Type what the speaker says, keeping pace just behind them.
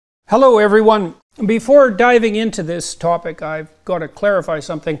Hello everyone. Before diving into this topic, I've got to clarify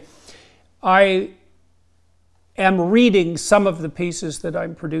something. I am reading some of the pieces that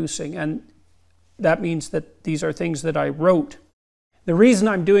I'm producing, and that means that these are things that I wrote. The reason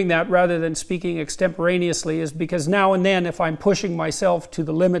I'm doing that rather than speaking extemporaneously is because now and then, if I'm pushing myself to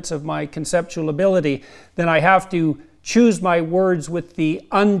the limits of my conceptual ability, then I have to choose my words with the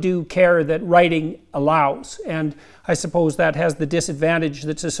undue care that writing allows. And I suppose that has the disadvantage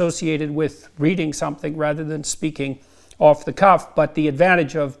that's associated with reading something rather than speaking off the cuff, but the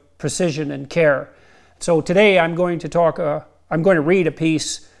advantage of precision and care. So today I'm going to read a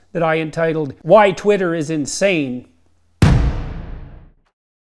piece that I entitled, "Why Twitter is Insane."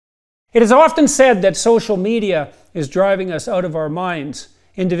 It is often said that social media is driving us out of our minds,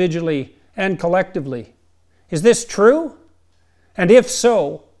 individually and collectively. Is this true? And if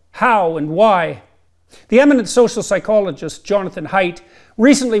so, how and why? The eminent social psychologist Jonathan Haidt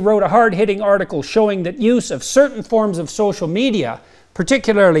recently wrote a hard-hitting article showing that use of certain forms of social media,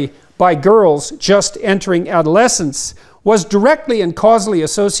 particularly by girls just entering adolescence, was directly and causally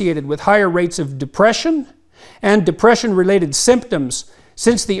associated with higher rates of depression and depression-related symptoms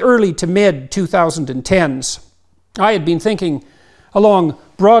since the early to mid-2010s. I had been thinking along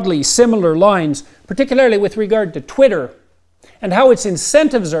broadly similar lines, particularly with regard to Twitter and how its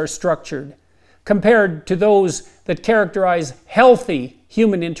incentives are structured compared to those that characterize healthy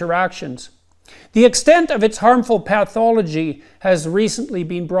human interactions. The extent of its harmful pathology has recently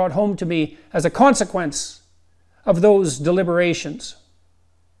been brought home to me as a consequence of those deliberations.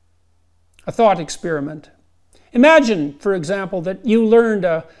 A thought experiment. Imagine, for example, that you learned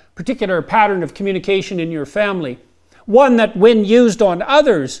a particular pattern of communication in your family, one that, when used on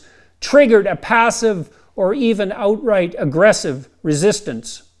others, triggered a passive or even outright aggressive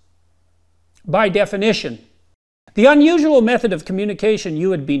resistance. By definition, the unusual method of communication you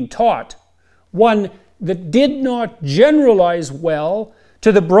had been taught, one that did not generalize well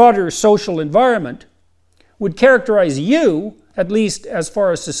to the broader social environment, would characterize you, at least as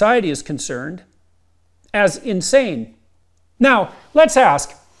far as society is concerned, as insane. Now, let's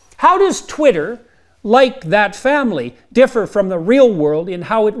ask, how does Twitter, like that family, differ from the real world in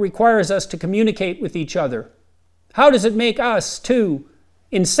how it requires us to communicate with each other? How does it make us, too,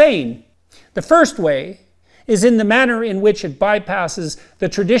 insane? The first way is in the manner in which it bypasses the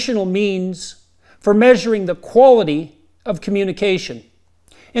traditional means for measuring the quality of communication.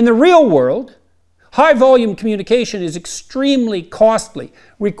 In the real world, high-volume communication is extremely costly,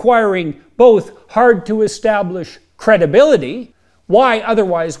 requiring both hard-to-establish credibility. Why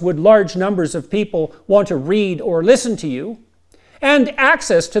otherwise would large numbers of people want to read or listen to you? And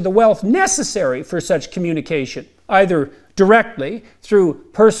access to the wealth necessary for such communication, either directly through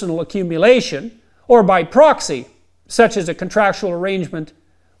personal accumulation or by proxy, such as a contractual arrangement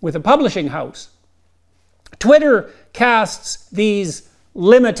with a publishing house. Twitter casts these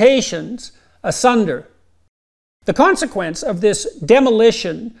limitations asunder. The consequence of this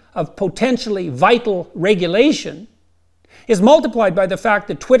demolition of potentially vital regulation is multiplied by the fact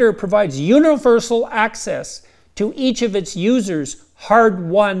that Twitter provides universal access to each of its users'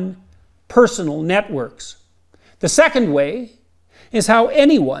 hard-won personal networks. The second way is how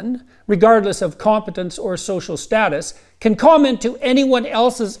anyone, regardless of competence or social status, can comment to anyone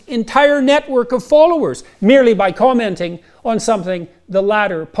else's entire network of followers merely by commenting on something the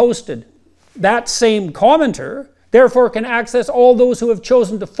latter posted. That same commenter, therefore, can access all those who have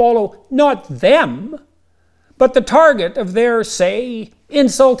chosen to follow not them, but the target of their, say,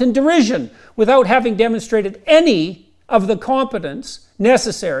 insult and derision, without having demonstrated any of the competence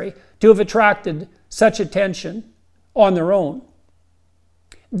necessary to have attracted such attention on their own.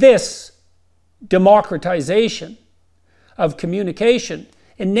 This democratization of communication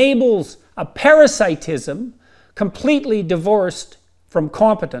enables a parasitism completely divorced from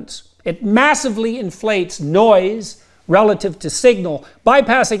competence. It massively inflates noise relative to signal,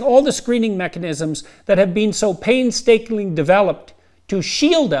 bypassing all the screening mechanisms that have been so painstakingly developed to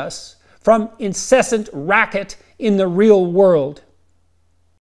shield us from incessant racket in the real world.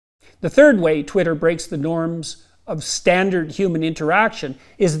 The third way Twitter breaks the norms of standard human interaction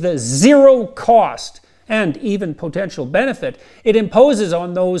is the zero cost and even potential benefit it imposes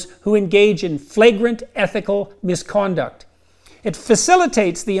on those who engage in flagrant ethical misconduct. It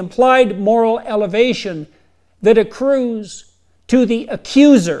facilitates the implied moral elevation that accrues to the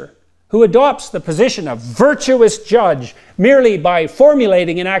accuser, who adopts the position of virtuous judge merely by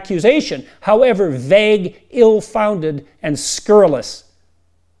formulating an accusation, however vague, ill-founded, and scurrilous.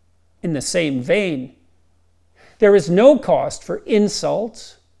 In the same vein, there is no cost for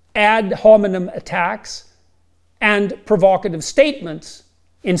insults, ad hominem attacks, and provocative statements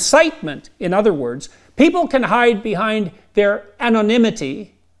incitement, in other words, people can hide behind their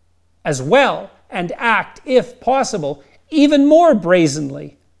anonymity as well and act, if possible, even more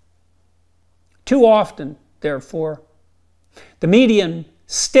brazenly. Too often, therefore, the medium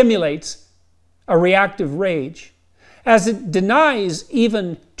stimulates a reactive rage, as it denies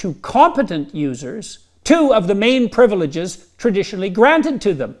even to competent users two of the main privileges traditionally granted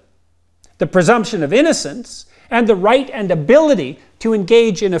to them: the presumption of innocence and the right and ability to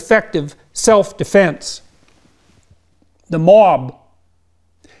engage in effective self-defense. The mob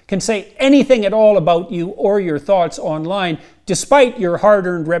can say anything at all about you or your thoughts online, despite your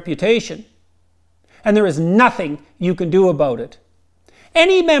hard-earned reputation, and there is nothing you can do about it.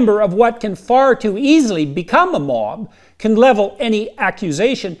 Any member of what can far too easily become a mob can level any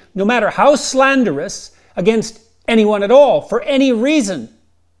accusation, no matter how slanderous, against anyone at all, for any reason,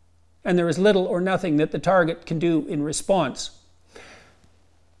 and there is little or nothing that the target can do in response.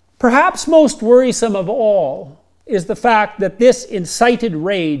 Perhaps most worrisome of all is the fact that this incited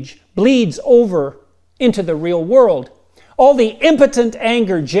rage bleeds over into the real world. All the impotent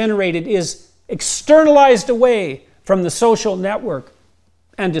anger generated is externalized away from the social network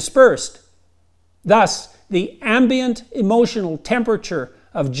and dispersed. Thus, the ambient emotional temperature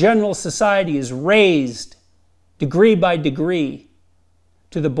of general society is raised, degree by degree,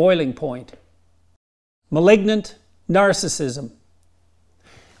 to the boiling point. Malignant narcissism.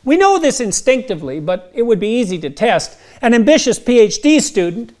 We know this instinctively, but it would be easy to test. An ambitious PhD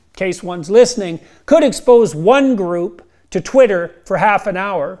student, in case one's listening, could expose one group to Twitter for half an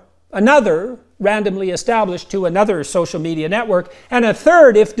hour, another randomly established to another social media network, and a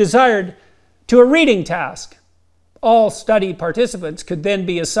third, if desired, to a reading task. All study participants could then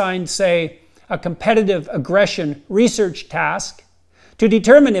be assigned, say, a competitive aggression research task to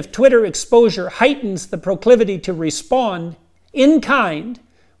determine if Twitter exposure heightens the proclivity to respond in kind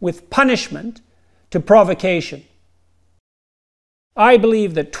with punishment to provocation. I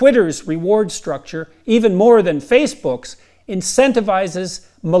believe that Twitter's reward structure, even more than Facebook's, incentivizes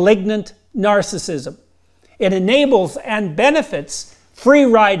malignant narcissism. It enables and benefits free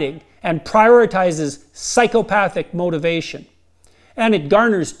riding and prioritizes psychopathic motivation. And it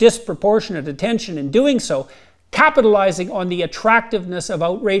garners disproportionate attention in doing so, capitalizing on the attractiveness of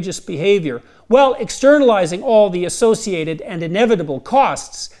outrageous behavior, while externalizing all the associated and inevitable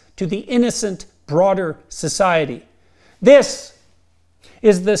costs to the innocent, broader society. This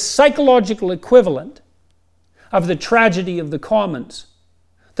is the psychological equivalent of the tragedy of the commons,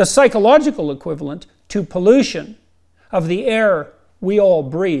 the psychological equivalent to pollution of the air we all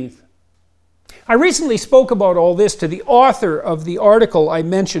breathe. I recently spoke about all this to the author of the article I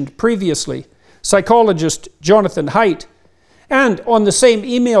mentioned previously, psychologist Jonathan Haidt, and on the same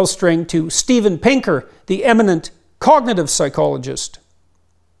email string to Steven Pinker, the eminent cognitive psychologist.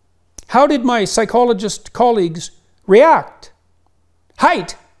 How did my psychologist colleagues react?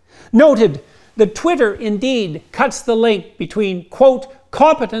 Haidt noted that Twitter indeed cuts the link between, quote,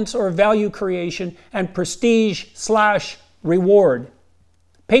 competence or value creation and prestige/reward.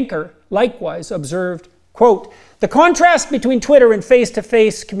 Pinker likewise observed, quote, the contrast between Twitter and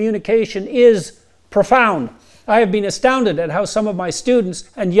face-to-face communication is profound. I have been astounded at how some of my students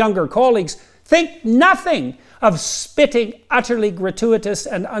and younger colleagues think nothing of spitting utterly gratuitous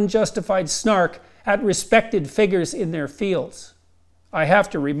and unjustified snark at respected figures in their fields. I have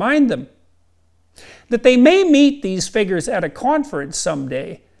to remind them that they may meet these figures at a conference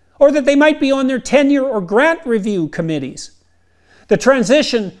someday, or that they might be on their tenure or grant review committees. The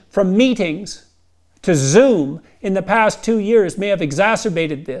transition from meetings to Zoom in the past 2 years may have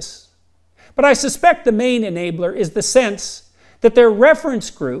exacerbated this. But I suspect the main enabler is the sense that their reference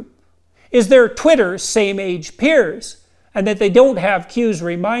group is their Twitter same-age peers, and that they don't have cues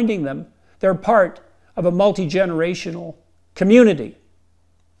reminding them they're part of a multi-generational community.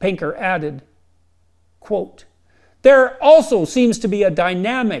 Pinker added, quote, there also seems to be a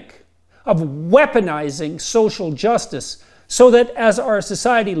dynamic of weaponizing social justice, so that as our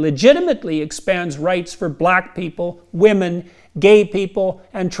society legitimately expands rights for black people, women, gay people,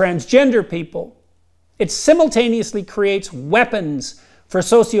 and transgender people, it simultaneously creates weapons for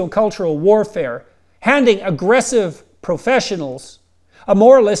sociocultural warfare, handing aggressive professionals a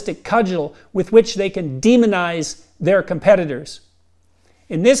moralistic cudgel with which they can demonize their competitors.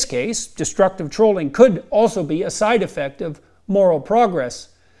 In this case, destructive trolling could also be a side effect of moral progress.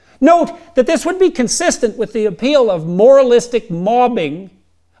 Note that this would be consistent with the appeal of moralistic mobbing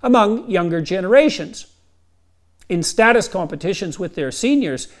among younger generations. In status competitions with their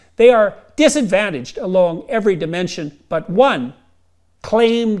seniors, they are disadvantaged along every dimension but one: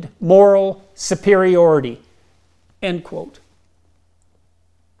 claimed moral superiority. End quote.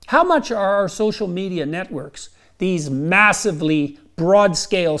 How much are our social media networks, these massively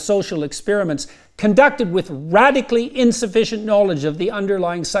broad-scale social experiments conducted with radically insufficient knowledge of the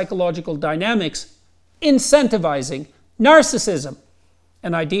underlying psychological dynamics, incentivizing narcissism,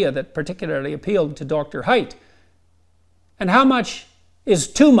 an idea that particularly appealed to Dr. Haidt? And how much is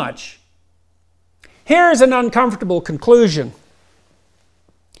too much? Here's an uncomfortable conclusion.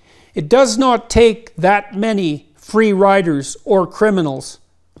 It does not take that many free riders or criminals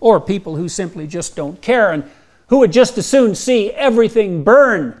or people who simply just don't care and who would just as soon see everything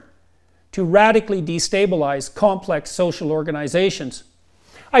burn to radically destabilize complex social organizations.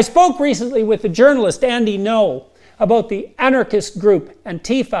 I spoke recently with the journalist Andy Ngo about the anarchist group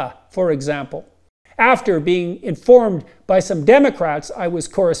Antifa, for example, after being informed by some Democrats I was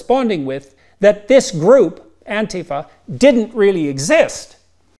corresponding with that this group, Antifa, didn't really exist.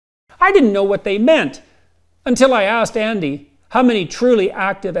 I didn't know what they meant until I asked Andy how many truly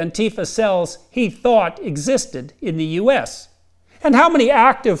active Antifa cells he thought existed in the US, and how many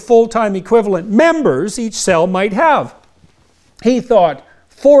active full-time equivalent members each cell might have. He thought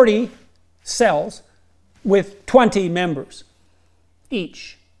 40 cells with 20 members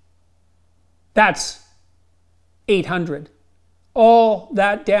each. That's 800. All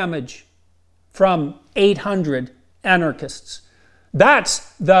that damage from 800 anarchists. That's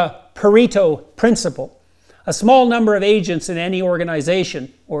the Pareto principle. A small number of agents in any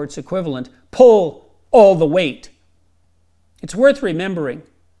organization, or its equivalent, pull all the weight. It's worth remembering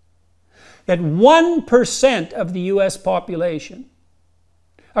that 1% of the US population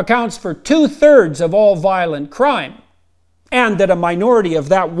accounts for 2/3 of all violent crime, and that a minority of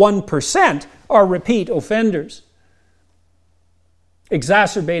that 1% are repeat offenders,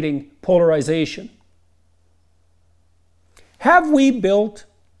 exacerbating polarization. Have we built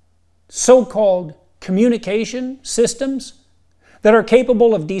so-called communication systems that are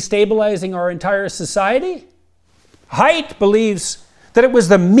capable of destabilizing our entire society? Haidt believes that it was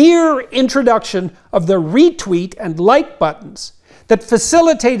the mere introduction of the retweet and like buttons that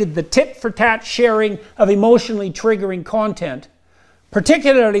facilitated the tit-for-tat sharing of emotionally triggering content,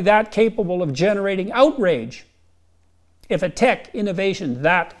 particularly that capable of generating outrage. If a tech innovation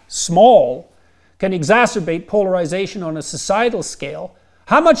that small can exacerbate polarization on a societal scale,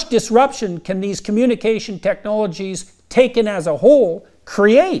 how much disruption can these communication technologies, taken as a whole,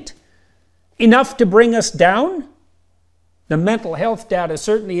 create? Enough to bring us down? The mental health data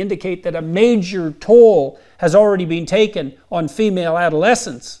certainly indicate that a major toll has already been taken on female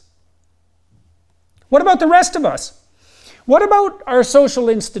adolescents. What about the rest of us? What about our social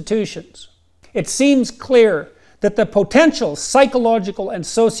institutions? It seems clear that the potential psychological and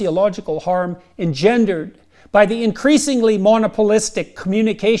sociological harm engendered by the increasingly monopolistic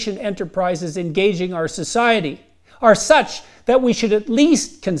communication enterprises engaging our society are such that we should at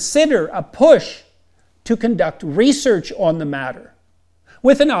least consider a push to conduct research on the matter,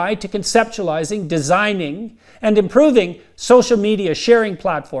 with an eye to conceptualizing, designing, and improving social media sharing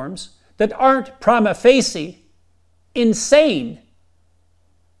platforms that aren't prima facie insane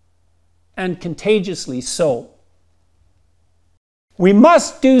and contagiously so. We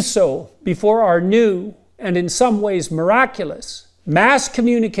must do so before our new, and in some ways miraculous, mass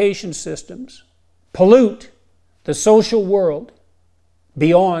communication systems pollute the social world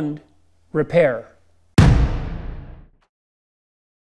beyond repair.